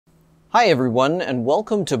Hi everyone, and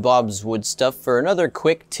welcome to Bob's Wood Stuff for another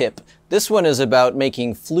quick tip. This one is about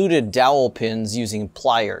making fluted dowel pins using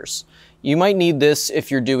pliers. You might need this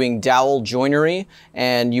if you're doing dowel joinery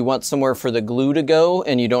and you want somewhere for the glue to go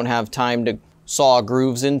and you don't have time to saw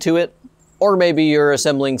grooves into it. Or maybe you're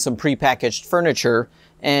assembling some prepackaged furniture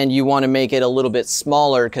and you want to make it a little bit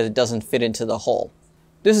smaller because it doesn't fit into the hole.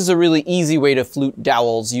 This is a really easy way to flute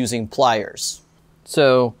dowels using pliers.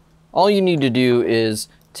 So all you need to do is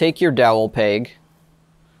take your dowel peg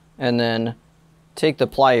and then take the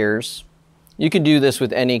pliers. You can do this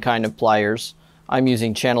with any kind of pliers. I'm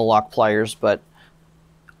using channel lock pliers, but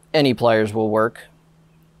any pliers will work.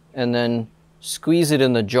 And then squeeze it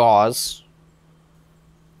in the jaws.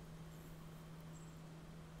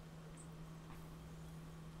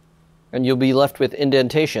 And you'll be left with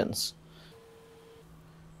indentations.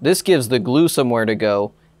 This gives the glue somewhere to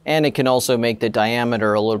go, and it can also make the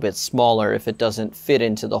diameter a little bit smaller if it doesn't fit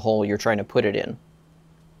into the hole you're trying to put it in.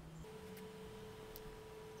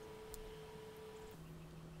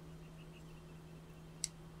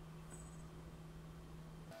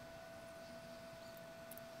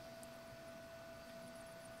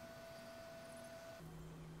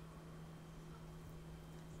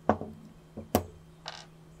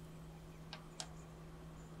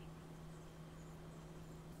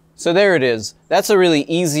 So there it is. That's a really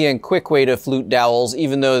easy and quick way to flute dowels.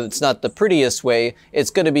 Even though it's not the prettiest way,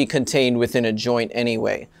 it's going to be contained within a joint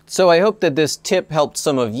anyway. So I hope that this tip helped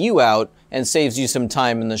some of you out and saves you some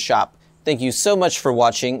time in the shop. Thank you so much for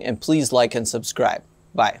watching, and please like and subscribe.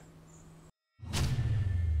 Bye.